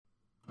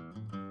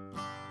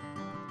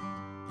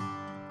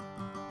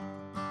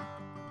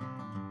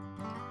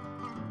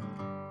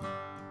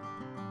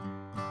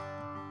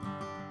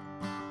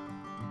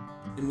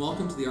and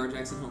welcome to the R.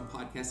 Jackson Home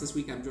Podcast. This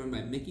week I'm joined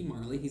by Mickey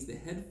Marley. He's the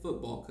head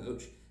football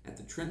coach at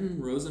the Trenton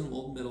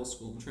Rosenwald Middle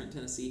School in Trenton,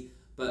 Tennessee,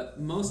 but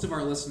most of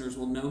our listeners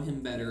will know him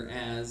better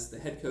as the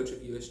head coach of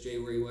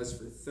USJ, where he was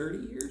for 30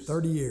 years?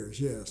 30 years,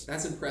 yes.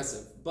 That's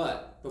impressive.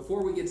 But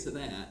before we get to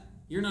that,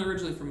 you're not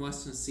originally from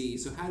West Tennessee,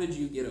 so how did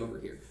you get over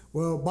here?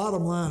 Well,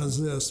 bottom line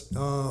is this.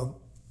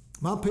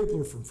 My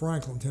people are from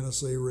Franklin,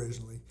 Tennessee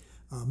originally.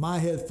 My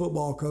head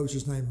football coach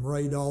is named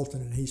Ray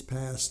Dalton, and he's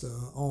passed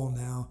on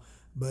now.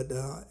 But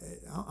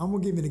I'm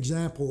going to give you an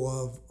example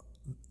of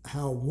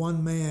how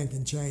one man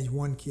can change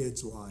one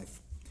kid's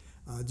life,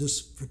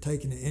 just for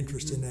taking an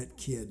interest in that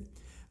kid.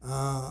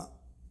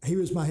 He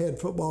was my head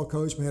football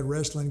coach, my head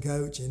wrestling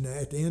coach, and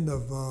at the end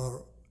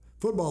of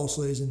football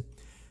season,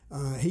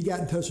 he got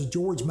in touch with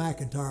George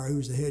McIntyre, who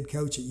was the head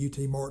coach at UT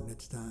Martin at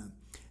the time.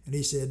 And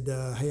he said,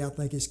 hey, I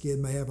think this kid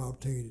may have an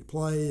opportunity to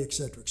play, et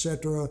cetera, et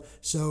cetera.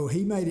 So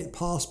he made it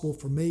possible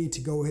for me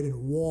to go ahead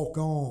and walk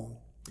on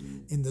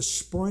in the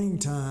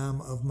springtime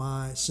of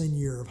my senior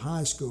year of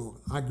high school.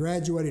 I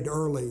graduated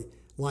early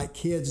like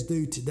kids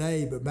do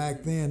today, but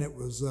back then it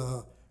was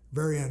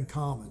very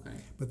uncommon. Okay.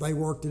 But they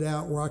worked it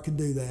out where I could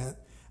do that.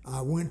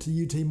 I went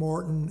to UT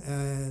Martin,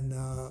 and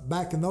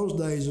back in those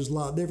days it was a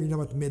lot different. You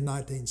know, about the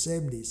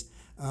mid-1970s.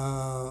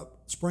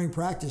 Spring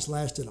practice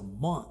lasted a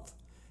month.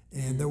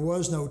 And there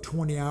was no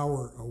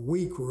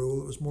 20-hour-a-week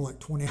rule. It was more like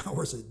 20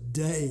 hours a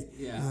day.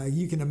 Yeah.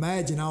 You can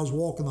imagine I was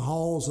walking the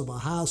halls of a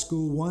high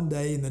school one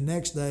day, and the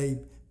next day,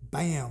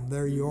 bam,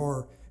 there you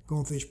are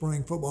going through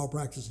spring football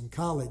practice in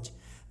college.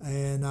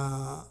 And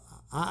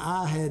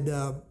I had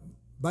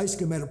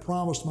basically made a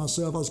promise to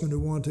myself I was going to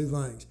do one of two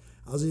things.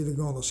 I was either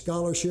going to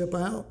scholarship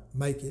out,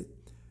 make it,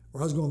 or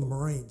I was going to the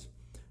Marines.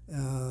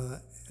 I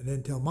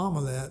didn't tell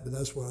Mama that, but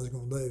that's what I was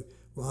going to do.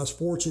 Well, I was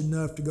fortunate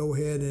enough to go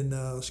ahead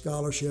and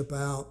scholarship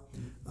out.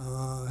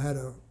 Had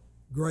a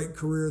great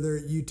career there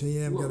at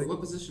UTM. What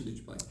position did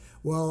you play?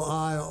 Well,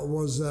 I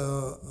was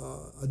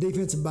a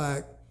defensive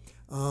back.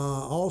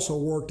 Also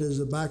worked as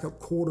a backup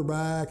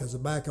quarterback, as a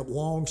backup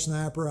long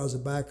snapper, I was a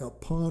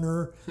backup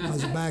punter, I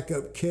was a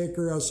backup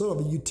kicker. I was sort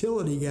of a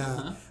utility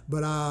guy.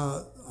 But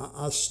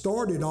I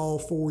started all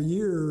 4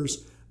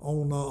 years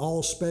on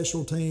all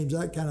special teams,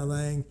 that kind of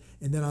thing.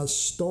 And then I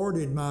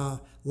started my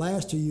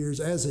last 2 years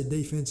as a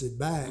defensive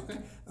back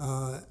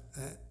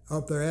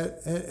up there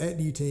at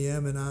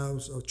UTM, and I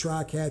was a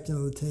tri-captain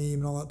of the team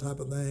and all that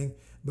type of thing.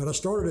 But I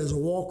started as a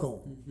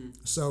walk-on.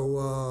 So,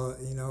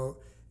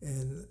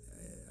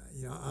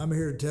 I'm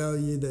here to tell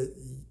you that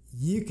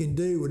you can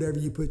do whatever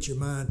you put your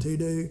mind to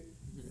do.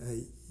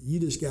 You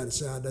just got to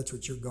decide that's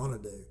what you're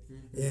going to do.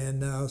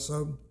 And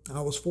so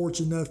I was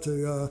fortunate enough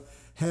to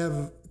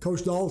have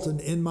Coach Dalton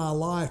in my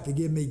life to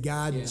give me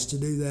guidance to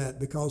do that,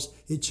 because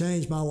it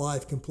changed my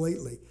life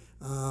completely.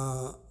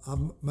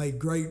 I've made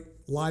great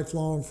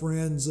lifelong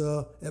friends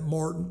at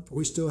Martin.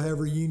 We still have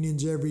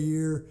reunions every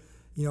year,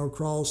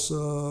 across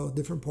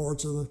different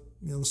parts of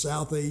the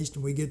Southeast,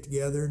 and we get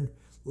together, and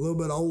a little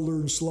bit older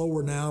and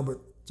slower now, but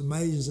it's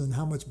amazing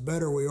how much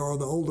better we are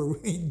the older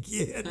we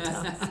get.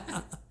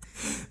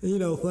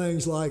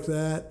 Things like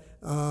that.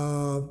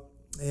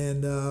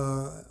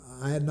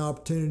 I had an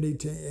opportunity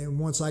to, and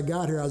once I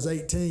got here, I was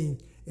 18,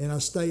 and I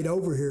stayed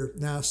over here.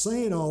 Now,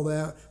 saying all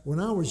that, when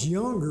I was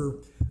younger,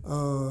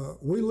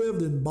 we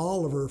lived in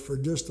Bolivar for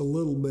just a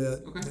little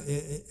bit.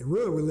 Okay. And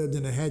really, we lived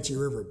in the Hatchie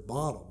River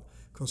bottom,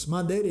 because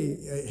my daddy,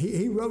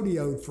 he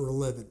rodeoed for a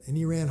living, and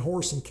he ran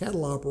horse and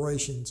cattle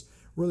operations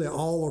really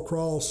all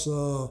across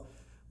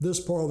this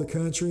part of the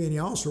country, and he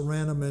also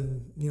ran them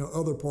in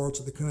other parts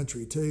of the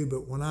country too.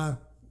 But when I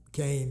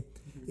came,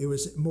 it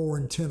was more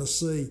in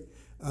Tennessee.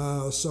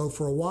 So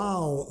for a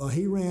while,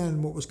 he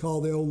ran what was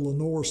called the old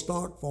Lenore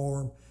Stock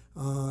Farm.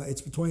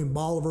 It's between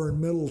Bolivar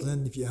and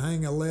Middleton. If you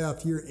hang a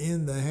left, you're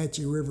in the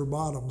Hatchie River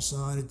bottom,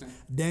 son.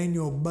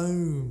 Daniel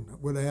Boone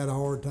would have had a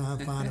hard time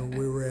finding where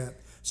we were at.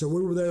 So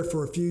we were there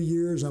for a few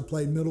years. I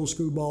played middle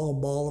school ball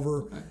in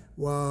Bolivar.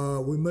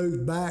 We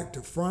moved back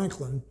to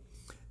Franklin,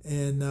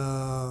 and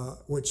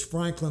which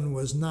Franklin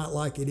was not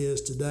like it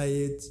is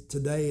today.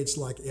 Today it's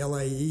like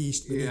LA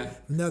East,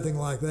 but nothing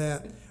like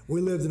that.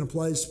 We lived in a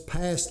place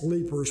past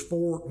Leaper's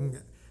Fork,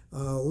 and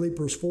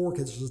Leaper's Fork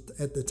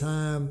at the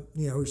time,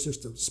 it was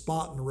just a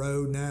spot in the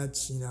road. Now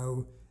it's,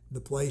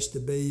 the place to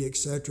be,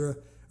 etc.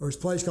 Or it's a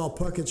place called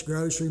Puckett's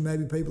Grocery.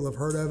 Maybe people have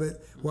heard of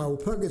it. Well,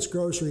 Puckett's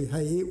Grocery,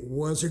 hey, it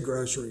was a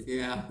grocery.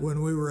 Yeah.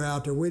 When we were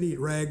out there, we'd eat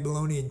rag,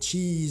 bologna, and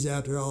cheese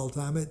out there all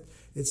the time.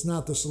 It's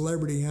not the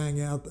celebrity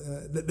hangout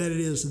that it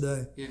is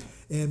today. Yeah.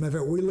 And in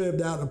fact, we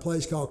lived out in a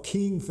place called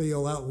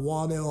Kingfield out in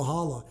Waddell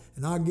Hollow.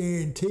 And I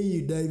guarantee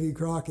you, Davy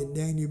Crockett and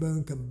Daniel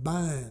Boone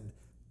combined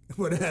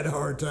would have had a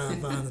hard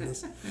time finding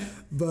us.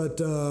 But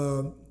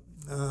so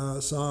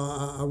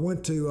I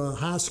went to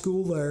high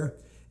school there.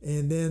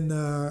 And then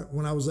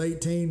when I was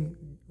 18,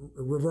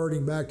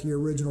 reverting back to your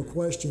original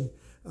question,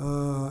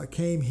 I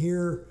came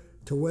here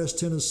to West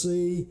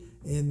Tennessee.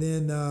 And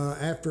then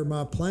after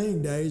my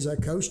playing days, I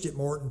coached at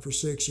Martin for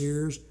 6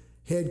 years.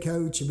 Head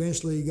coach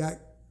eventually got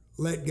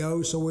let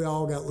go, so we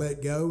all got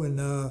let go. And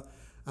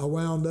I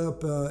wound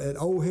up at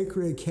Old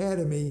Hickory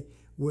Academy,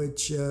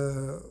 which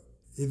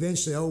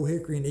eventually Old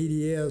Hickory and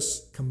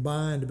EDS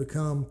combined to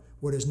become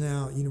what is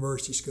now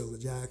University School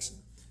of Jackson.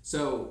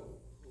 So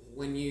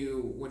while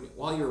you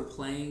were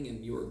playing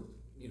and you were,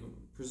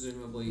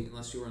 presumably,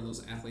 unless you were one of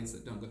those athletes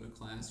that don't go to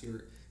class, you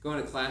were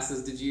going to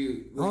classes.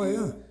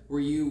 Were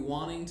you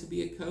wanting to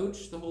be a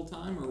coach the whole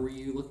time, or were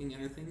you looking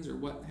at other things, or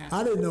what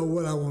happened? I didn't know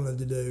what I wanted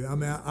to do. I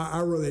mean, I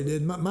really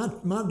did.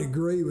 My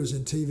degree was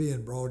in TV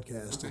and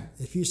broadcasting. Okay.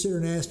 If you sit here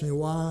and ask me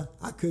why,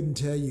 I couldn't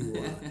tell you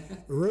why.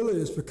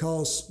 Really, it's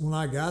because when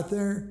I got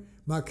there,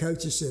 my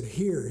coaches said,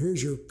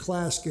 here's your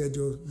class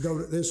schedule. Go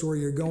to this where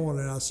you're going.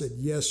 And I said,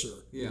 yes, sir.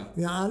 Yeah.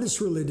 I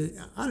just really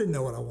I didn't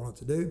know what I wanted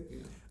to do.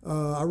 Yeah.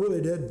 I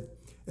really didn't.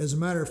 As a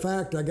matter of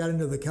fact, I got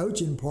into the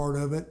coaching part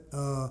of it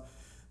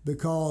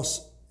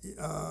because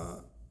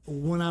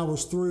when I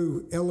was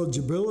through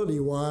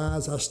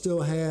eligibility-wise, I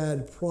still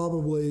had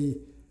probably,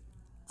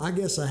 I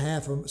guess, a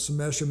half a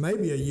semester,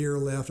 maybe a year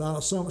left,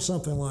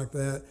 something like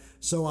that.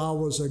 So I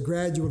was a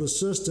graduate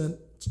assistant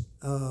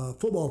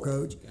football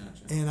coach,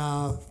 Gotcha. And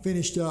I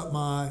finished up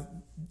my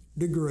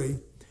degree.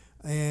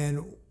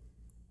 And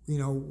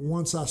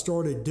once I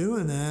started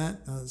doing that,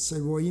 I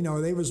said, well,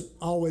 they was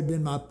always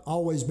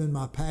been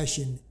my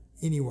passion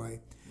anyway.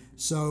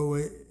 So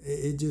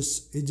it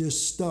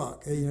just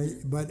stuck.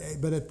 But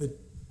at the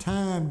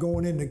time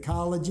going into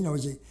college,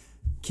 as a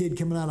kid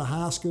coming out of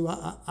high school,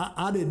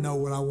 I didn't know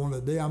what I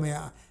wanted to do. I mean,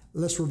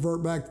 let's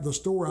revert back to the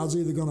story. I was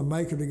either going to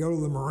make it to go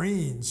to the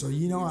Marines, so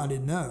I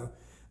didn't know.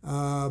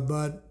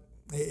 But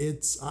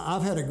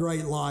I've had a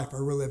great life. I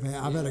really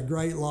have. I've had a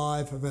great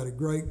life. I've had a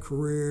great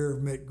career.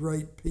 I've met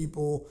great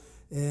people,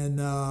 and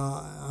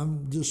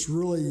I'm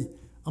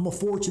a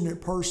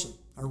fortunate person.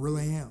 I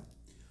really am.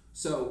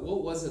 So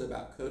what was it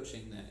about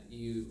coaching that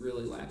you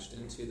really latched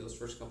into those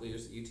first couple of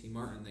years at UT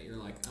Martin that you're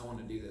like, I want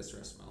to do this the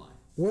rest of my life?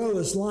 Well,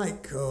 it's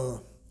like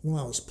when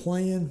I was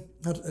playing,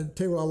 I'll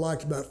tell you what I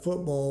liked about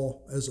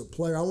football as a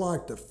player. I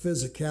liked the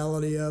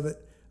physicality of it.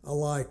 I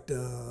liked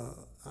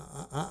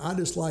I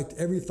just liked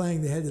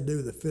everything that had to do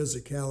with the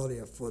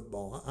physicality of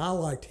football. I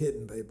liked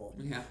hitting people.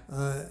 Yeah.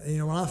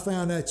 When I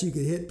found out you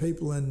could hit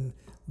people in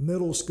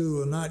middle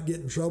school and not get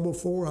in trouble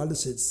for it, I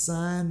just said,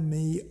 sign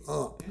me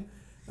up.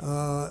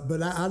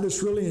 But I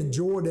just really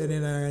enjoyed it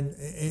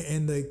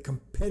and the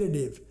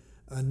competitive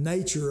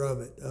nature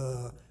of it.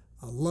 I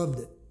loved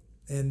it.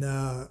 And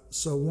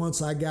so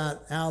once I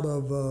got out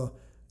of,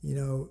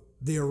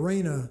 the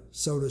arena,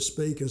 so to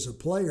speak, as a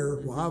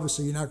player, well,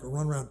 obviously you're not going to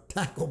run around and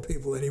tackle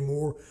people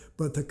anymore,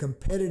 but the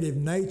competitive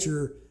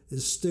nature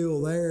is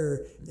still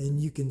there, and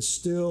you can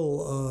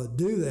still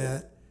do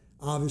that,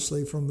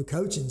 obviously, from the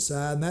coaching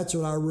side, and that's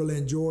what I really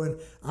enjoy.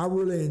 I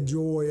really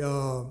enjoy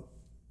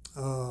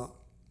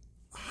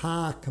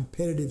high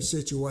competitive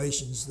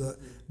situations.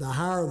 The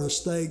higher the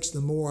stakes,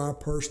 the more I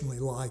personally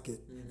like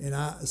it, and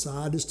I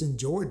just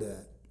enjoyed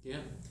that. Yeah.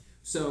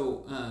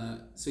 So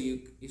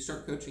you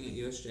start coaching at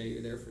USJ.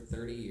 You're there for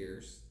 30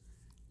 years.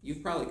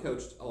 You've probably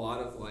coached a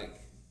lot of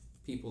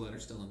people that are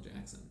still in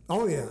Jackson.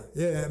 Oh yeah.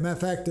 Matter of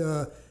fact,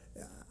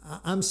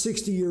 I'm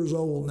 60 years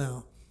old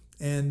now,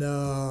 and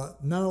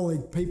not only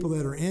people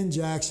that are in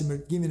Jackson,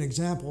 but give you an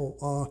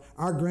example.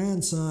 Our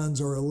grandsons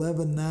are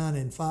 11, 9,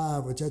 and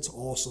 5, which that's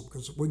awesome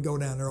because we go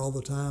down there all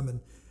the time, and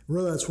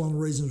really that's one of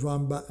the reasons why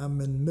I'm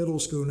in middle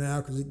school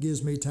now, because it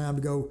gives me time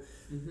to go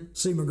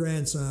see my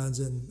grandsons,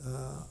 and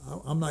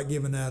I'm not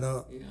giving that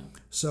up. Yeah.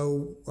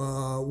 So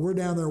we're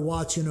down there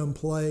watching them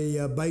play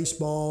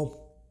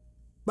baseball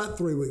about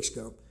 3 weeks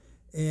ago,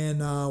 and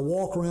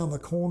walk around the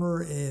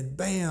corner, and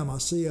bam, I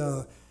see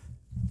I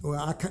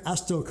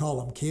still call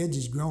him kids.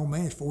 He's a grown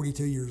man. He's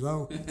 42 years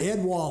old.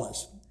 Ed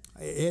Wallace.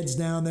 Ed's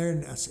down there,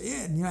 and I said,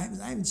 Ed,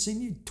 I haven't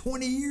seen you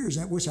 20 years.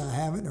 I wish I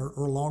haven't,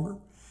 or longer.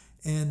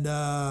 And,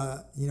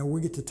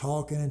 we get to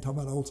talking and talk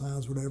about old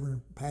times, whatever,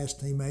 and past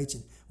teammates.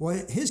 And, well,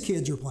 his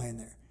kids are playing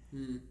there.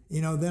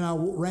 Then I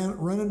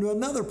run into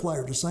another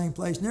player at the same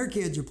place, and their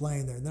kids are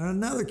playing there. Then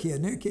another kid,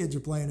 and their kids are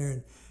playing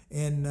there.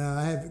 And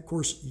I have, of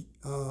course,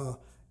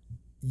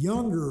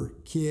 younger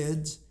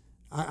kids.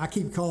 I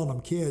keep calling them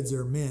kids.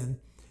 They're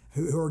men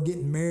who are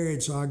getting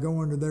married, so I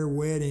go into their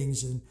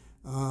weddings. And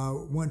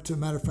went to,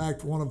 matter of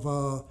fact, one of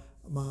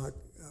my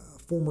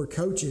former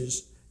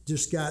coaches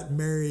just got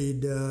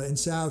married in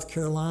South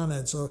Carolina,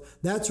 and so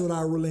that's what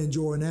I really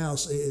enjoy now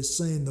is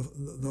seeing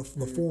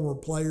the former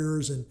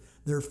players and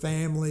their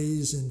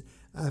families. And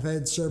I've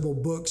had several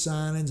book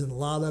signings, and a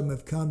lot of them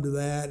have come to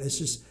that. It's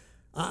just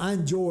I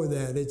enjoy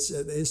that. It's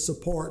the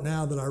part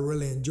now that I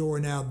really enjoy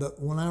now.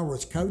 That when I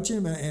was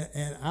coaching,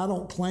 and I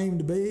don't claim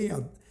to be,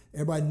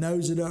 everybody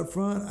knows it up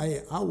front.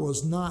 I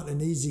was not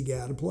an easy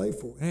guy to play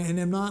for, and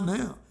I'm not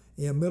now.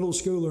 Middle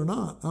school or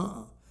not.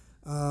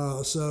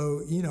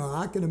 So,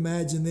 I can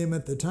imagine them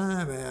at the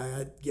time,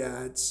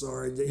 God,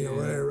 sorry,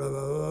 whatever, blah,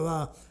 blah, blah,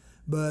 blah.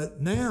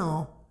 But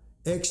now,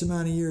 X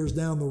amount of years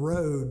down the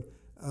road,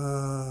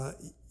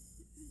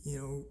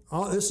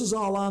 this is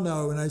all I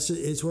know. And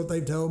it's what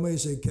they've told me. They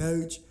said,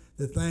 Coach,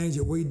 the things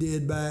that we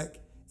did back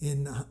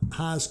in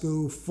high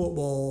school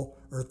football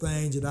are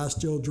things that I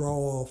still draw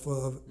off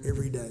of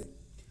every day.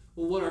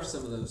 Well, what are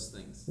some of those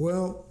things?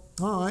 Well,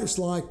 all right, it's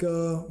like,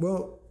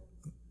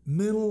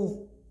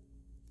 mental,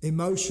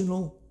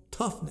 emotional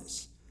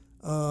toughness.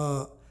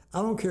 I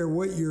don't care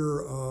what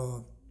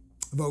your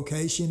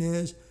vocation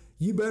is.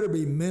 You better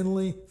be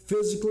mentally,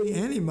 physically,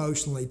 and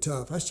emotionally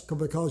tough. That's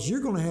because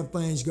you're going to have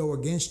things go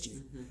against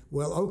you. Mm-hmm.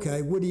 Well,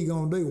 okay, what are you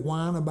going to do?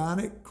 Whine about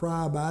it?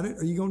 Cry about it?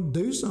 Or are you going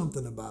to do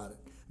something about it?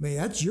 I mean,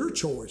 that's your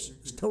choice. Mm-hmm.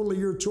 It's totally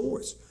your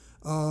choice.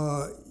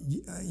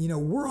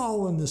 We're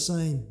all in the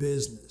same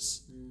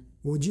business.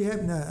 Mm-hmm. Would you have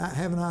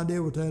an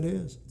idea what that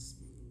is?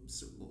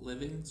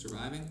 Living,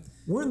 surviving?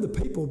 We're in the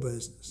people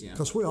business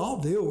because we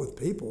all deal with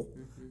people.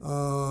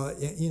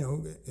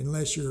 Mm-hmm.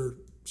 Unless you're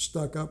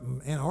stuck up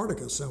in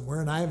Antarctica somewhere,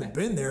 and I haven't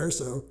been there,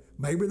 so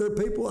maybe they're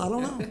people, I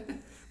don't know.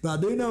 But I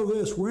do know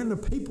this, we're in the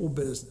people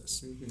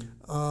business.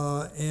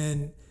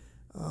 Mm-hmm.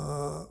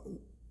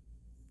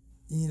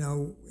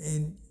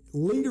 And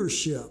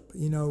leadership,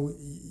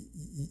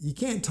 you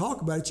can't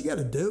talk about it, you got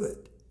to do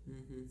it,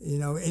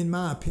 mm-hmm. In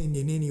my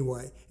opinion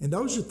anyway. And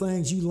those are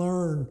things you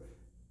learn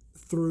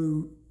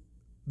through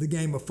the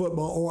game of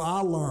football, or I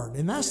learned.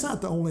 And that's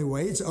not the only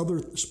way. It's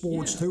other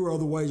sports too, or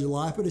other ways of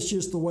life, but it's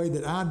just the way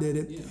that I did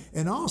it. Yeah.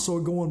 And also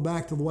going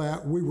back to the way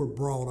we were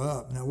brought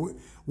up. Now,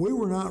 we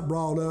were not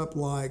brought up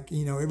like,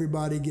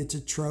 everybody gets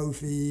a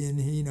trophy and,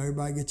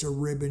 everybody gets a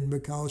ribbon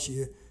because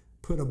you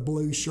put a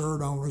blue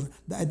shirt on.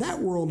 That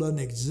world doesn't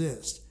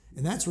exist.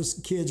 And that's what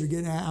kids are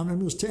getting at. I'm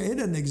just telling you, it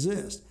doesn't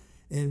exist.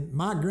 And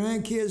my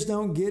grandkids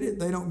don't get it.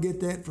 They don't get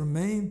that from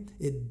me.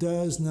 It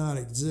does not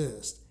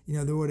exist.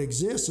 What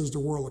exists is the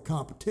world of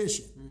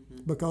competition.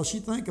 Mm-hmm. Because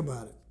you think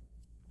about it.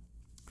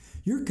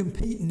 You're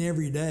competing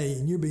every day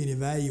and you're being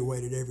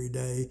evaluated every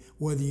day,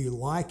 whether you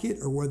like it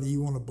or whether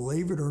you want to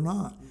believe it or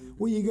not. Mm-hmm.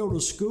 When you go to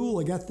school,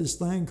 they got this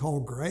thing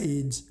called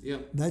grades.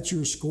 Yep. That's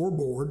your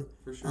scoreboard.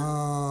 For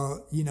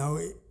sure. You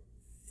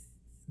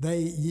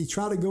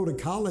try to go to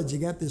college, you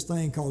got this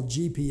thing called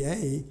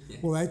GPA. Yeah.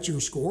 Well, that's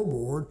your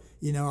scoreboard.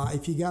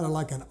 If you got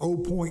like an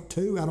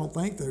 0.2, I don't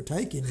think they're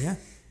taking you.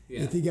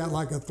 Yeah. If you got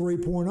like a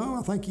 3.0,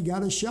 I think you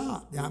got a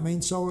shot. I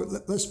mean, so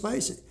let's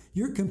face it,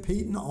 you're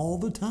competing all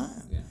the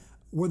time. Yeah.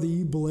 Whether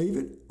you believe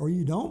it or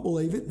you don't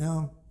believe it,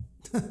 now,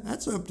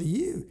 that's up to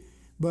you.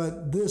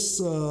 But this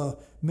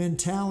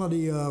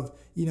mentality of,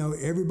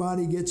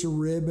 everybody gets a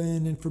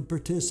ribbon and for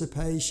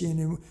participation.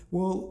 And,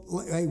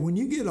 hey, when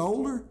you get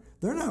older,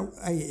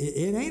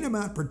 it ain't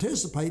about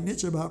participating,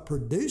 it's about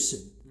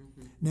producing.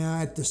 Mm-hmm. Now,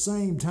 at the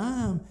same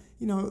time,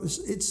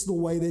 it's the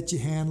way that you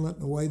handle it,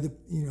 the way that,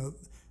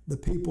 the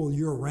people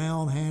you're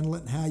around handle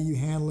it and how you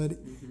handle it.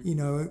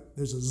 Mm-hmm.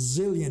 There's a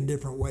zillion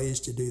different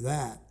ways to do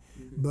that.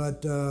 Mm-hmm.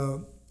 But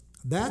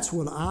that's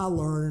what I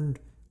learned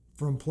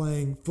from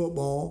playing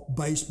football,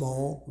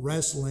 baseball,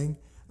 wrestling,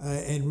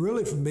 and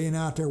really from being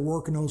out there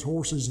working those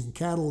horses and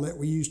cattle that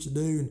we used to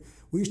do. And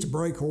we used to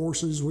break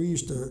horses. We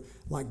used to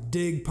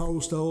dig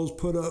post holes,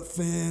 put up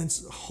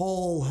fence,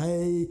 haul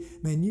hay.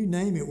 Man, you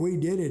name it, we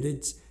did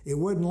it. It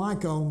wasn't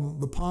like on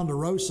the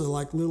Ponderosa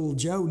like Little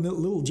Joe.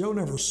 Little Joe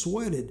never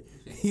sweated.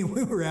 We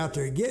were out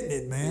there getting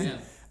it,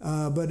 man.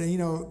 Yeah. But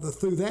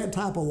through that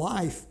type of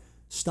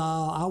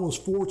lifestyle, I was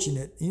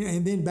fortunate.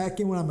 And then back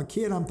in when I'm a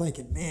kid, I'm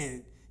thinking,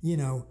 man,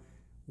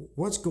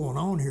 what's going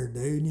on here,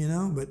 dude?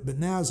 But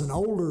now as an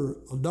older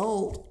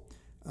adult,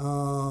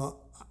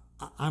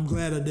 I'm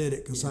glad I did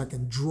it because I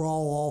can draw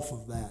off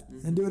of that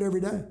and do it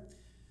every day.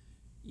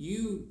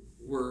 You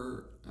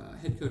were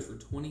head coach for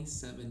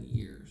 27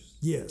 years.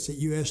 Yes, at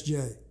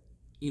USJ.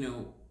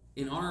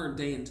 In our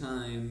day and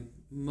time,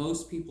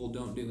 most people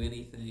don't do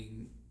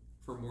anything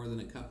for more than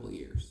a couple of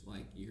years.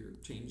 Like you're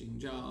changing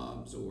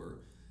jobs or,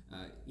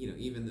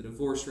 even the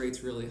divorce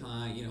rate's really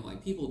high.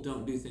 People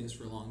don't do things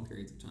for long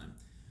periods of time.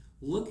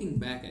 Looking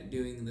back at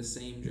doing the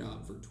same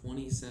job for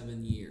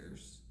 27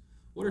 years,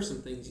 what are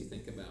some things you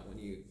think about when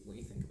you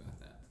think about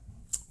that?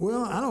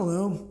 Well, I don't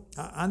know.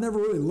 I never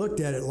really looked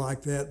at it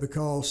like that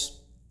because,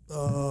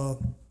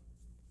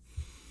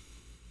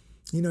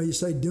 you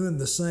say doing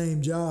the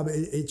same job.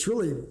 It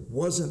really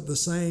wasn't the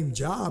same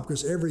job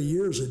because every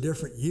year is a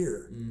different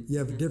year. Mm-hmm. You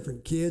have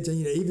different kids,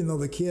 and even though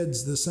the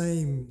kid's the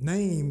same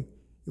name,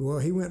 well,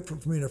 he went from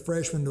being a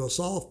freshman to a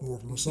sophomore,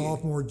 from a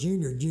sophomore,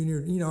 junior.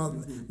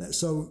 Mm-hmm.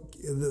 So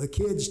the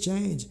kids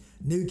change.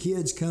 New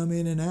kids come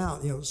in and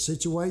out.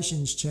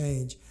 Situations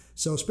change.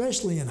 So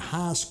especially in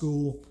high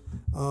school,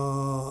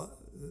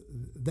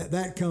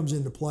 that comes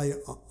into play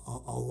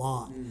a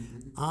lot. Mm-hmm.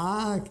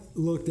 I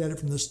looked at it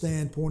from the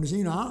standpoint as,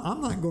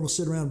 I'm not going to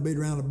sit around and beat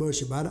around the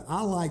bush about it.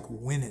 I like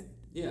winning.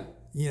 Yeah.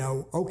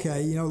 A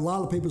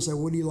lot of people say,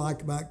 what do you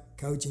like about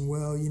coaching?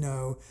 Well,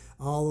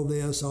 all of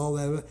this, all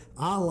that.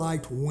 I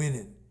liked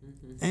winning.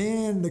 Mm-hmm.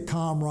 And the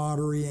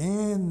camaraderie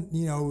and,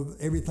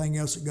 everything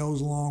else that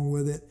goes along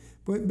with it,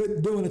 but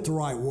doing it the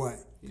right way.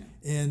 Yeah.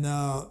 And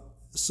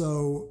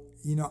so,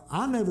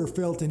 I never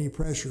felt any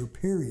pressure,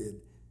 period,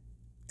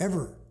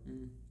 ever,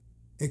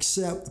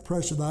 except the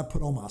pressure that I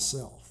put on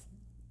myself.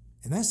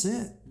 And that's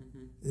it.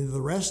 Mm-hmm.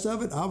 The rest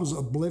of it, I was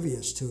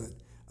oblivious to it.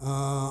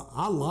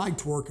 I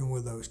liked working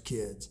with those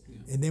kids.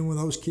 Yeah. And then when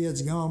those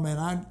kids gone, man,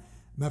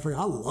 matter of fact,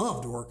 I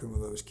loved working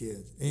with those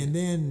kids. And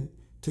then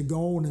to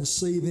go on and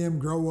see them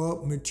grow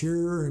up,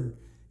 mature, and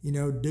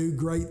do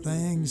great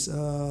things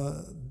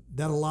that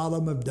a lot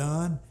of them have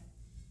done.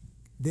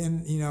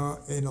 Then,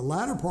 in the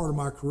latter part of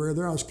my career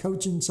there, I was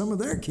coaching some of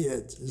their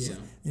kids.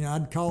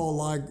 I'd call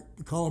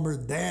them their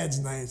dad's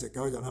names. Like,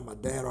 Coach, I'm not my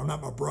dad, or I'm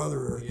not my brother,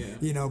 or,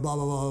 blah, blah,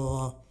 blah,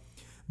 blah.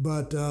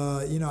 But,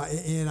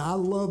 and I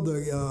love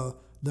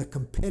the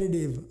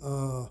competitive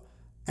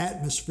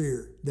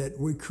atmosphere that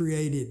we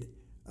created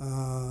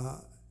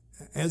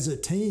as a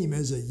team,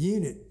 as a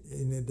unit,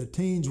 and the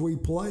teams we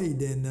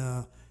played.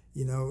 And,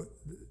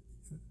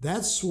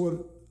 that's what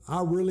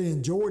I really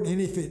enjoyed. And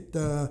if it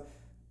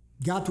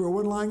got to where it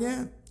wasn't like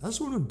that,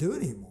 that's what I'm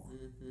doing anymore.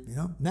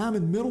 Now I'm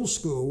in middle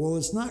school. Well,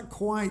 it's not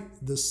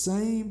quite the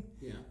same,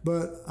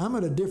 but I'm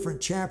at a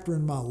different chapter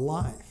in my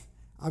life.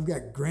 I've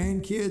got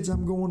grandkids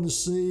I'm going to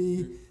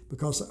see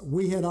because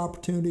we had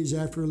opportunities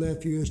after I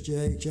left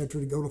USJ,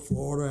 after to go to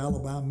Florida,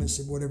 Alabama,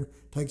 Mississippi, whatever,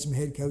 take some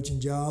head coaching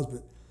jobs,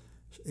 but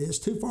it's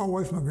too far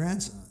away from my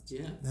grandsons.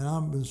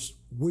 And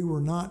we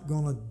were not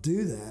going to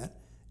do that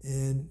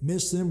and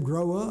miss them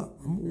grow up.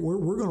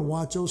 We're going to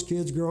watch those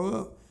kids grow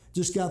up.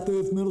 Just got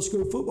through with middle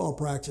school football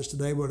practice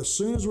today, but as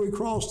soon as we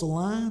crossed the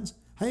lines,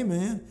 hey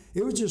man,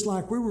 it was just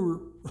like we were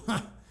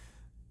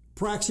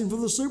practicing for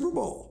the Super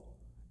Bowl.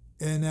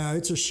 And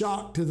it's a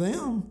shock to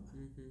them,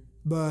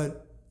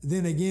 but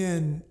then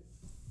again,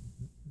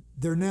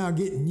 they're now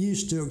getting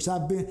used to it. Because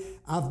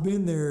I've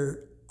been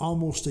there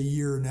almost a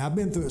year now. I've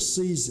been through a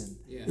season,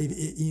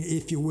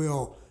 if you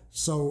will.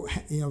 So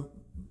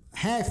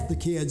half the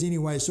kids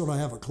anyway sort of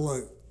have a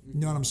clue. You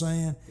know what I'm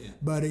saying?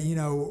 But,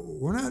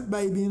 we're not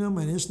babying them,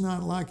 and it's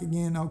not like,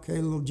 again, okay,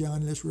 little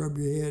Johnny, let's rub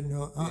your head.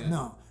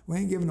 No, we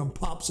ain't giving them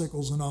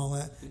popsicles and all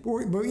that. But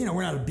we're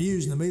not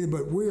abusing them either,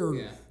 but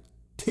we're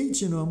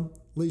teaching them,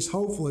 at least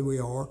hopefully we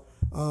are,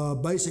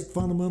 basic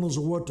fundamentals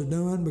of what they're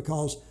doing,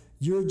 because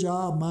your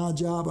job, my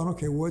job, I don't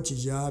care what your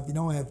job, if you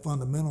don't have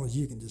fundamentals,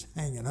 you can just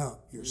hang it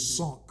up. You're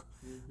sunk.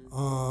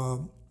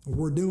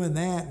 We're doing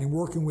that and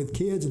working with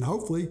kids, and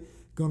hopefully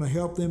going to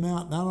help them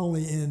out not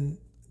only in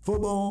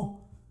football,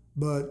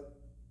 but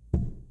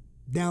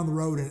down the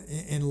road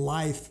in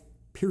life,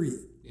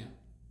 period.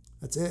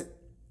 That's it.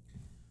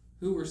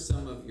 Who were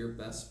some of your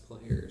best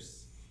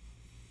players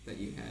that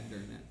you had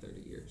during that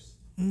 30 years?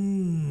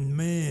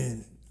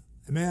 Man,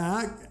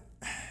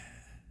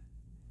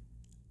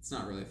 it's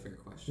not really a fair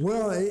question.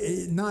 Well,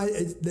 it's not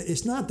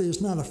that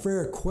it's not a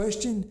fair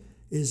question.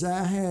 Is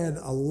I had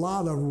a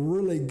lot of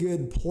really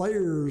good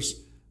players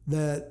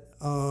that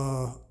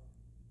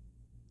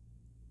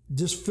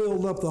just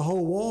filled up the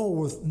whole wall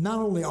with not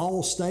only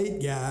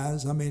all-state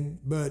guys,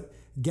 but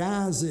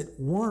guys that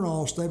weren't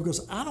all-state,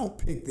 because I don't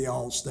pick the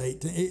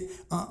all-state.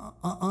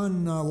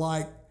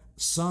 Unlike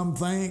some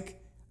think,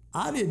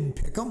 I didn't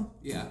pick them.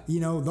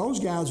 Those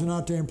guys went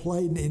out there and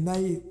played, and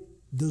they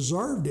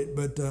deserved it.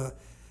 But,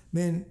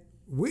 man,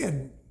 we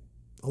had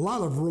a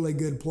lot of really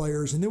good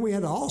players. And then we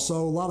had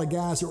also a lot of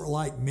guys that were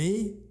like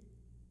me,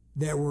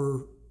 that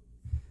were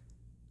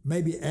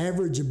maybe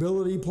average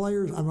ability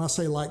players. I'm not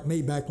saying like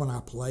me back when I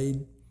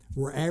played,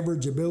 were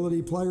average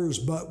ability players,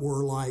 but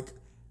were like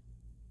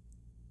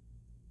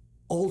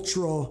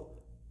ultra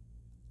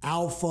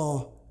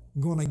alpha,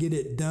 going to get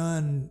it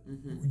done.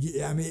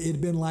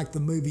 It'd been like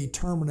the movie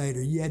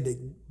Terminator. You had to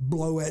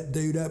blow that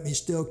dude up and he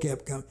still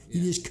kept coming.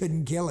 You just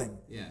couldn't kill him.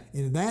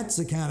 And that's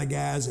the kind of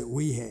guys that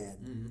we had.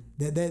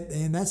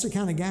 And that's the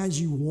kind of guys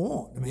you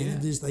want.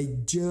 They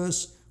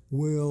just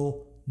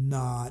will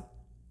not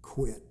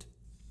quit.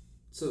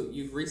 So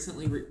you've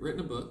recently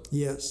written a book.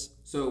 Yes.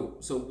 So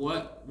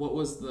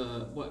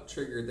what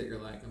triggered that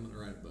you're like, I'm going to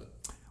write a book?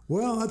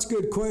 Well, that's a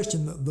good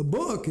question. The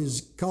book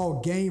is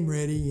called Game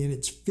Ready, and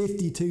it's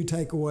 52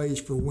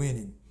 takeaways for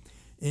winning.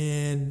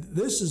 And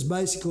this is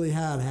basically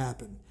how it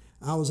happened.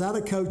 I was out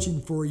of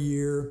coaching for a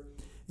year,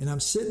 and I'm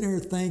sitting there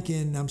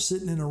thinking, I'm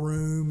sitting in a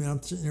room, and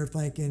I'm sitting there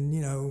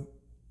thinking,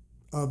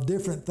 of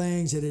different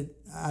things that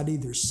I'd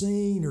either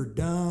seen or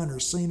done or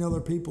seen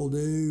other people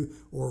do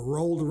or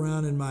rolled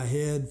around in my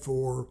head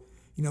for,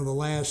 the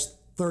last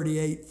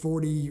 38,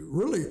 40,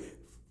 really,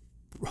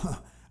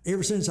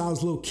 ever since I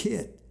was a little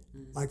kid,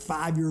 like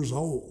 5 years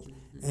old.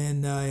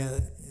 And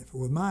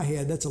with my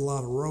head, that's a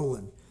lot of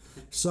rolling.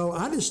 So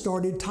I just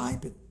started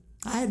typing.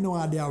 I had no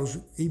idea I was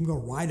even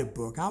going to write a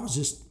book. I was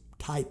just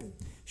typing.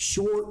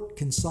 Short,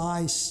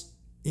 concise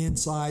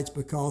insights,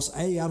 because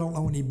A, I don't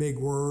know any big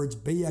words,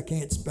 B, I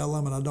can't spell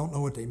them and I don't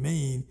know what they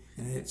mean.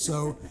 And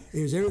so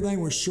everything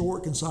was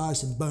short,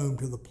 concise, and boom,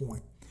 to the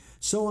point.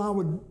 So I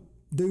would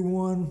do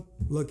one,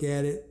 look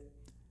at it,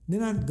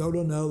 then I'd go to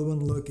another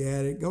one, look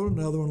at it, go to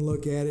another one,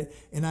 look at it,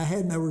 and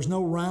there was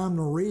no rhyme,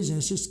 no reason.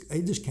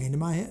 It just came to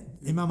my head,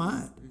 in my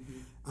mind.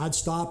 I'd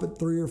stop at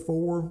 3 or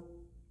 4,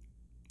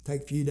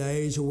 take a few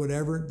days or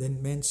whatever,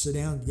 then sit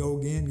down, go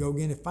again.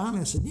 And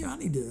finally I said, I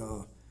need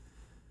to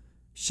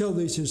show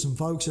these to some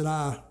folks that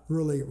I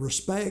really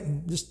respect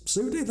and just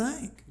see what they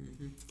think.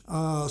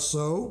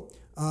 So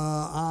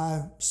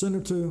I sent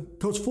it to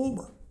Coach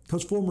Fulmer.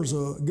 Coach Fulmer's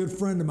a good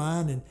friend of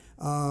mine,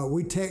 and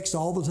we text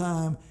all the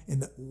time.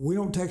 And we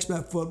don't text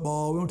about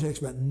football. We don't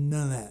text about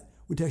none of that.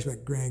 We text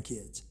about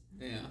grandkids.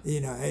 Yeah.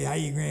 You know, hey, how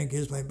your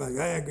grandkids playing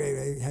basketball? Hey, great.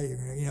 Hey, how your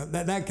grand? You know,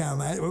 that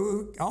kind of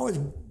thing. Always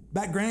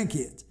about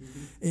grandkids.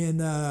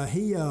 Mm-hmm. And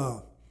he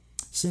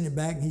sent it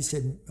back, and he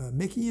said,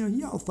 Mickey, you know,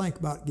 you all think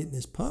about getting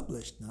this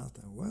published. And I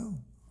thought, well,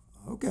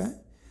 okay.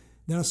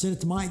 Then I sent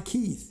it to Mike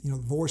Keith, you know,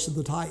 the voice of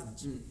the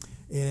Titans.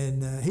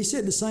 And he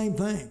said the same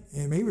thing.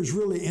 And he was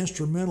really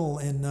instrumental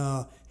in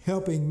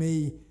helping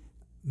me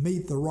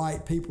meet the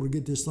right people to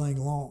get this thing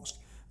launched.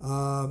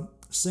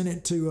 Sent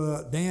it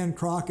to Dan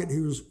Crockett,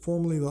 who was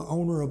formerly the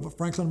owner of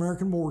Franklin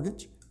American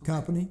Mortgage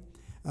Company.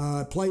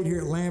 Played here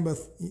at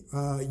Lambeth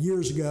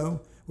years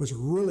ago, was a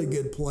really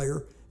good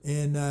player.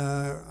 And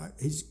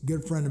he's a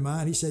good friend of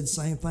mine. He said the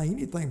same thing. You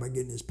need to think about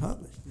getting this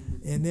published.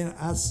 Mm-hmm. And then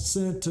I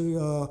sent it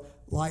to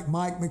like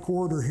Mike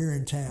McWhorter here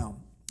in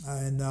town,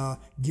 and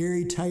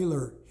Gary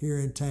Taylor here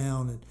in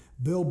town, and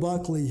Bill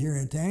Buckley here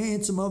in town,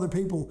 and some other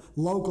people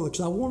local,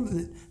 because I wanted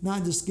to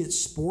not just get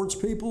sports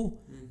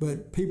people,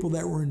 but people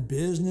that were in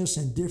business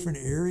in different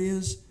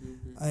areas.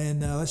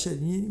 And I said,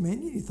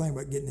 man, you need to think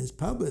about getting this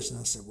published. And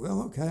I said,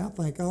 well, okay,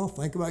 I'll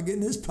think about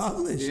getting this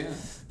published. Yeah.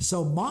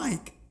 So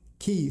Mike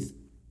Keith,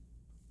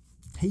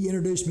 he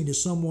introduced me to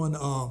someone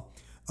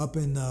up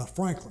in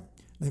Franklin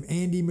named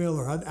Andy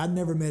Miller. I'd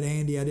never met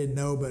Andy. I didn't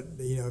know, but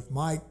you know, if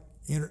Mike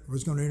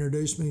was going to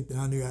introduce me, then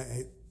I knew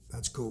hey,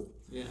 that's cool.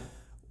 Yeah.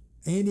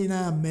 Andy and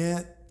I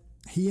met.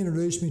 He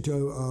introduced me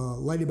to a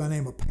lady by the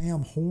name of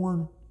Pam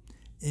Horn,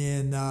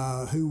 and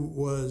who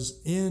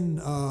was in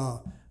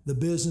the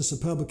business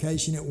of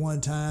publication at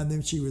one time.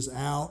 Then she was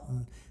out,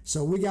 and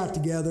so we got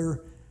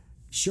together,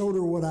 showed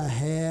her what I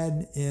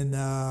had,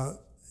 and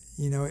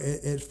you know,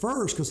 at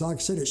first, because like I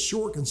said, it's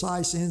short,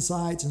 concise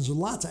insights, and there's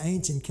lots of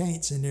ain'ts and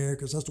can'ts in there,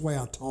 because that's the way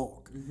I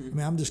talk. I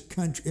mean, I'm just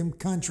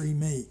country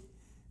me,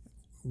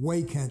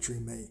 way country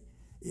me.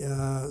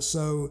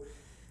 So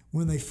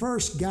when they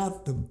first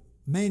got the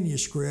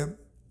manuscript,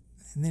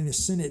 and then they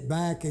sent it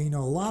back, you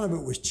know, a lot of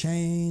it was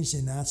changed,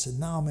 and I said,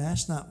 no, man,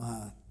 that's not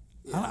my,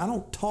 I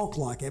don't talk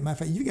like that. Matter of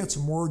fact, you got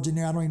some words in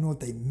there, I don't even know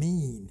what they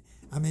mean.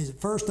 I mean, the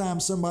first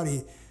time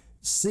somebody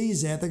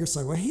sees that, they're going to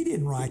say, well, he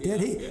didn't write that.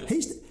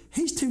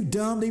 He's too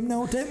dumb to even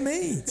know what that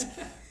means.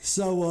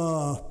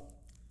 So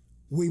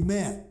we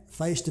met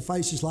face to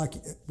face, just like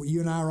you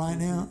and I right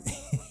now.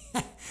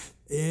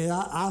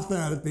 Yeah, I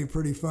found it to be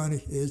pretty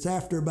funny. It's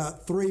after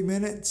about 3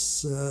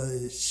 minutes,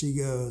 she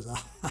goes,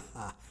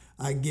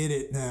 I get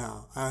it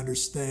now. I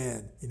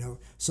understand. You know,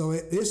 so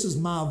this is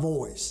my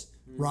voice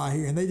right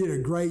here, and they did a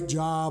great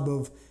job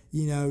of,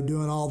 you know,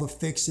 doing all the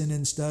fixing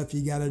and stuff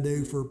you got to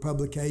do for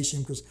publication.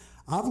 Because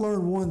I've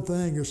learned one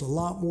thing: there's a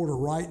lot more to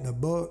writing a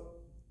book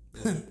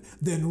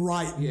than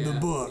writing the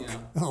book.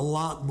 A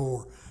lot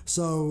more.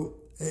 So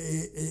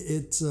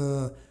it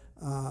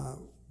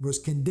was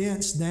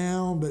condensed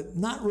down, but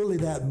not really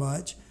that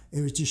much.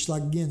 It was just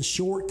like, again,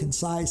 short,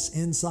 concise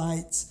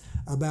insights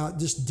about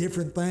just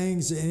different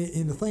things.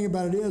 And the thing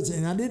about it is,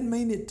 and I didn't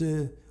mean it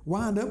to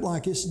wind up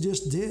like this, it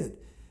just did.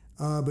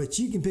 But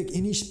you can pick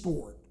any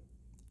sport.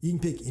 You can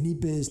pick any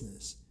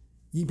business.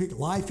 You can pick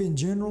life in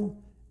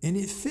general, and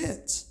it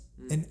fits.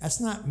 And that's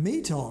not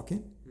me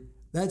talking.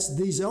 That's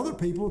these other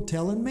people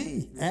telling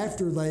me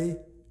after they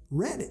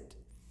read it.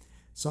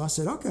 So I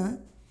said, okay.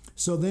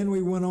 So then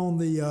we went on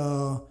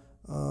the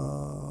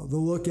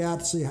lookout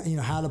to see, you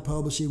know, how to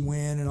publish it,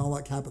 when, and all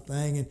that type of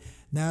thing. And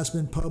now it's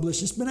been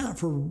published. It's been out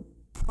for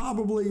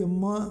probably a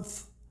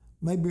month,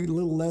 maybe a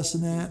little less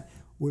than that.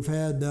 We've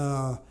had,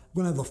 we're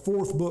going to have the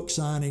 4th book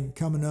signing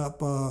coming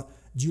up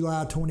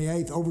July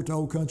 28th over to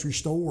Old Country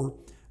Store.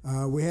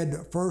 We had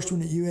the first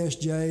one at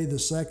USJ. The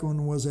second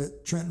one was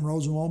at Trenton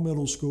Rosenwald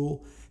Middle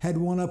School. Had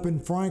one up in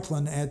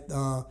Franklin at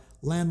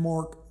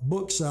Landmark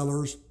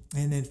Booksellers.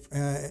 And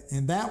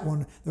in that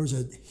one, there was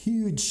a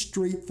huge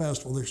street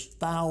festival. There's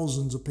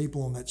thousands of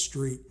people on that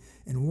street.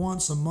 And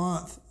once a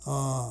month,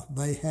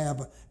 they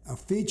have a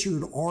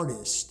featured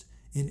artist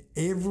in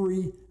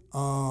every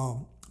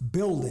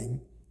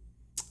building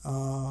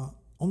on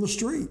the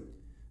street.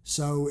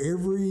 So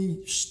every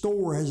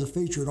store has a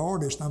featured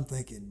artist. I'm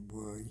thinking,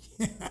 well,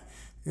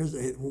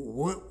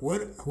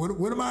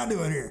 what am I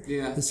doing here?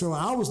 Yeah. And so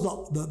I was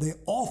the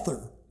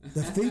author,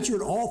 the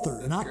featured author,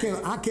 and I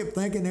kept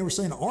thinking they were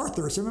saying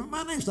Arthur. I said,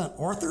 my name's not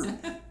Arthur.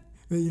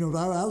 You know,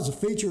 I was a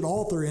featured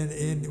author,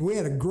 and we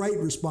had a great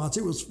response.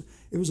 It was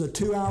a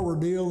 2-hour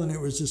deal, and it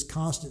was just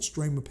constant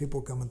stream of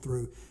people coming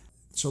through.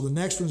 So the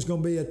next one's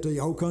going to be at the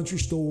Old Country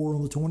Store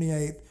on the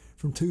 28th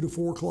from 2 to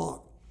 4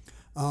 o'clock.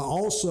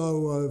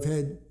 Also, I've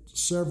had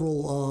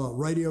several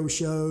radio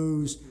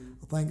shows,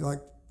 I think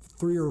like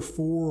 3 or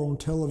 4 on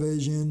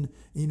television,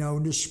 you know,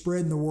 and just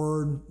spreading the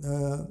word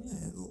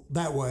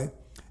that way.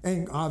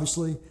 And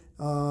obviously,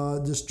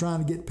 just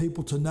trying to get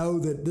people to know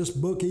that this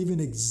book even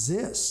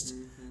exists.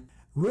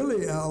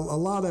 Really, a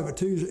lot of it,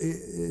 too,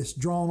 is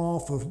drawn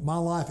off of my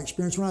life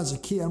experience. When I was a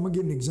kid, I'm going to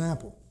give you an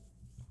example.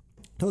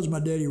 told you my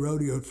daddy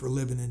rodeoed for a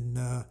living,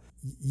 and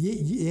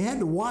you had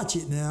to watch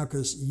it now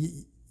because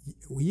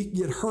you can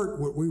get hurt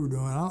what we were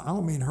doing. I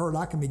don't mean hurt.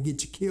 I can mean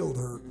get you killed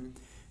hurt. Mm-hmm.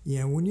 You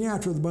know, when you're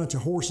after a bunch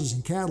of horses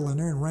and cattle and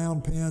they're in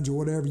round pens or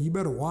whatever, you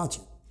better watch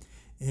it.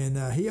 And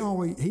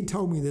he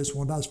told me this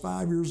when I was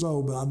 5 years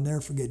old, but I'll never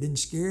forget. It didn't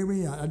scare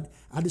me.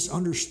 I just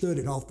understood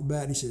it off the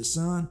bat. He said,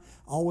 son,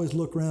 always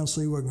look around and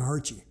see what can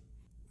hurt you.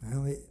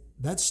 Well,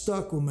 that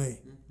stuck with me.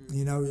 Mm-hmm.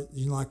 You know,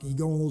 like you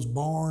go in those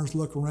barns,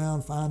 look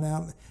around, find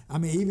out. I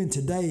mean, even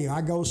today,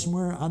 I go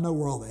somewhere, I know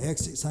where all the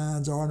exit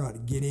signs are. I know how to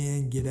get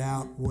in, get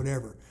out,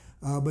 whatever.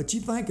 But you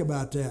think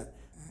about that.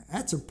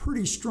 That's a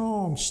pretty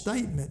strong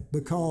statement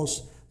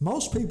because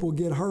most people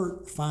get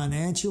hurt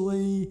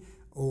financially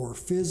or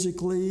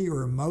physically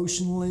or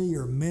emotionally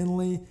or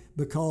mentally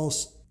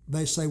because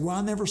they say, well,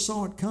 I never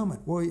saw it coming.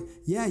 Well,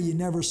 yeah, you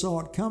never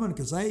saw it coming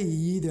because A,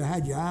 you either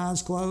had your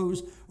eyes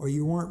closed or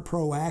you weren't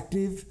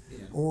proactive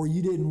or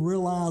you didn't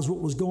realize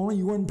what was going on.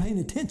 You weren't paying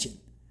attention.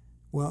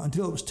 Well,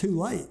 until it was too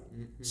late.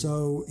 Mm-hmm.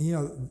 So, you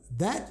know,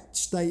 that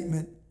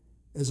statement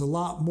is a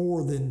lot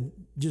more than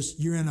just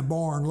you're in a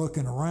barn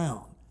looking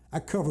around.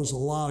 That covers a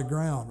lot of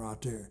ground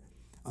right there.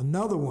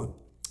 Another one,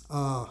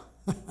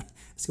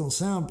 it's going to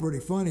sound pretty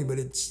funny, but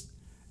it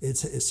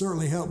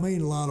certainly helped me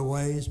in a lot of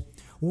ways.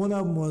 One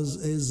of them one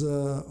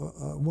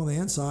of the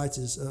insights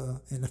is,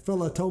 and a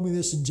fellow told me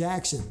this in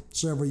Jackson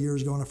several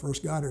years ago when I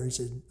first got here. He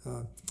said,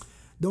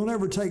 don't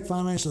ever take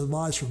financial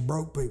advice from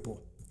broke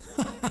people.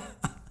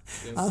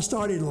 Yes. I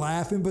started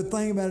laughing, but the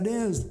thing about it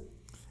is,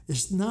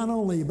 it's not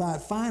only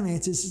about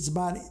finances, it's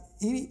about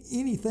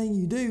anything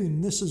you do,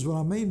 and this is what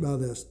I mean by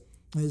this,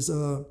 is,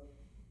 and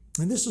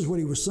this is what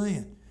he was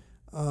saying.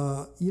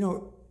 You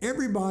know,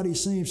 everybody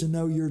seems to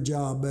know your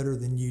job better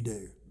than you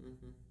do.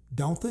 Mm-hmm.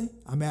 Don't they?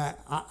 I mean,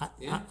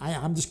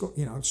 I'm just going,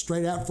 you know,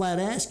 straight out flat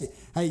asking.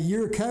 Hey,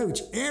 you're a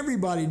coach.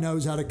 Everybody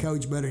knows how to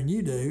coach better than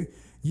you do.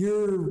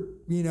 You're,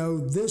 you know,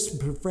 this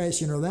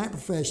profession or that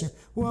profession.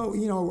 Well,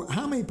 you know,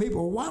 how many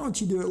people, why don't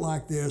you do it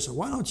like this? Or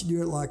why don't you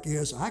do it like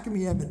this? Or how come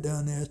you haven't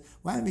done this?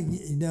 Why haven't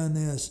you done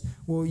this?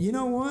 Well, you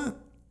know what?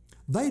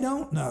 They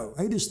don't know.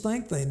 They just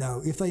think they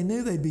know. If they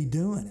knew, they'd be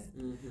doing it.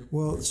 Mm-hmm.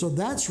 Well, so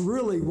that's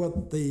really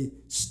what the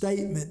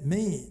statement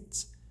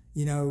means,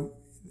 you know,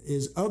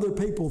 is other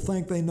people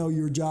think they know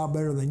your job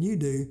better than you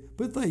do,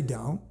 but they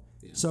don't.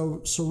 Yeah. So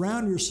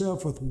surround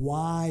yourself with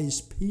wise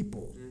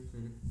people.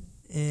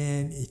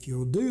 And if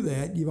you'll do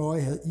that, you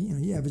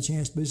have a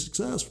chance to be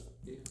successful.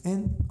 Yeah.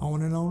 And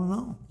on and on and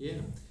on.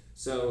 Yeah.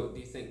 So do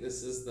you think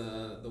this is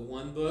the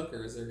one book,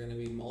 or is there going to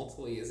be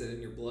multiple? Is it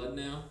in your blood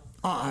now?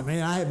 I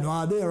mean, I have no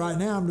idea. Right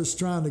now, I'm just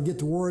trying to get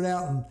the word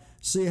out and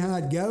see how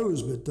it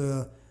goes. But,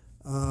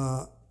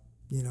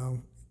 you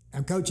know,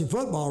 I'm coaching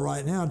football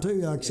right now,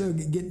 too. Like I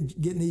said,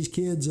 getting these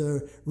kids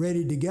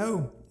ready to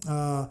go.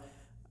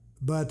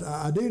 But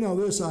I do know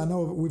this. I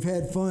know we've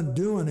had fun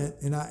doing it,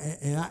 and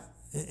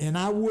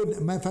I would,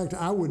 matter of fact,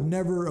 I would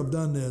never have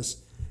done this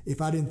if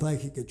I didn't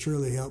think it could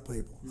truly help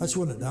people. I just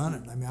wouldn't have done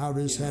it. I mean, I would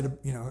have just had,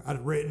 I'd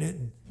have written it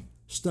and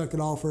stuck it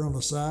off there on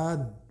the side.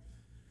 And,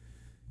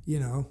 you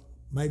know,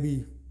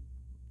 maybe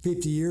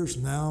 50 years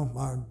from now,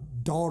 my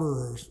daughter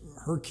or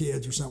her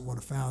kids or something would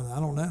have found it. I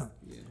don't know.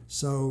 Yeah.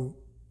 So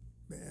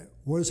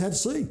we'll just have to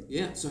see.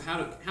 Yeah. So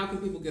how can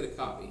people get a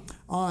copy?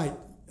 All right.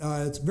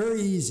 It's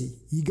very easy.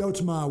 You go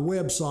to my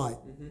website,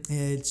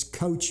 and it's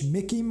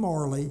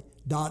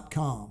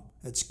CoachMickeyMarley.com.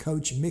 That's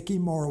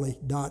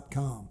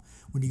CoachMickeyMarley.com.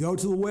 When you go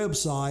to the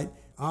website,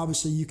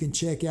 obviously you can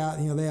check out,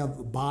 they have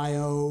a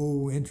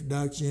bio,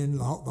 introduction,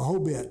 the whole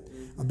bit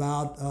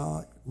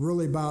about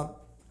really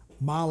about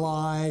my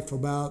life,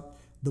 about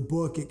the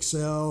book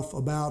itself,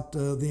 about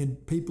the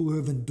people who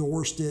have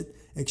endorsed it,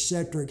 et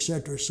cetera, et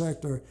cetera, et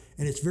cetera.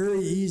 And it's very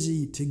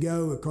easy to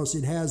go because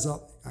it has a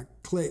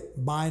click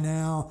buy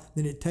now,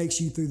 then it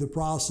takes you through the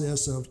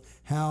process of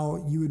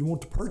how you would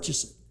want to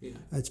purchase it. Yeah.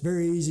 It's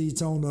very easy.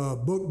 It's on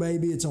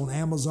BookBaby. It's on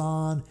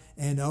Amazon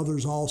and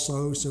others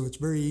also. So it's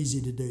very easy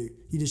to do.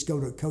 You just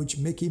go to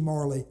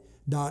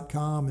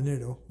CoachMickeyMarley.com and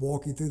it'll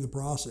walk you through the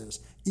process.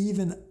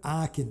 Even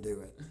I can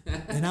do it,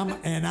 and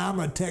I'm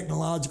a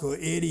technological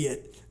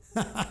idiot.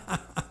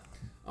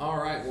 All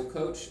right. Well,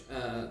 Coach,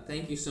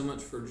 thank you so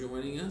much for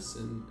joining us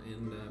and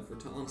for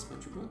telling us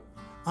about your book.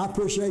 I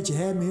appreciate you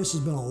having me. This has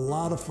been a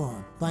lot of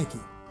fun. Thank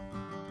you.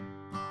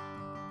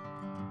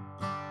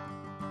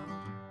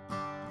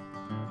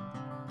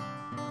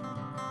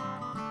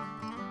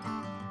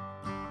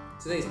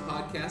 Today's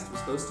podcast was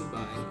hosted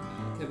by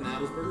Kevin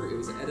Adelsberger. It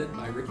was edited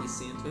by Ricky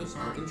Santos.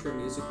 Our intro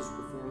music was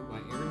performed by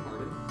Aaron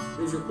Harden.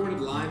 It was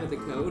recorded live at The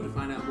Code. To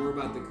find out more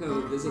about The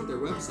Code, visit their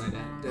website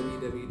at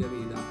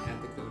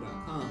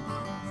www.attheCode.com.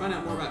 To find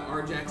out more about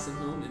R. Jackson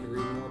Home and to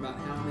read more about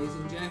how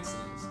amazing Jackson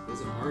is,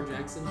 visit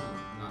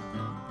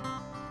rjacksonhome.com.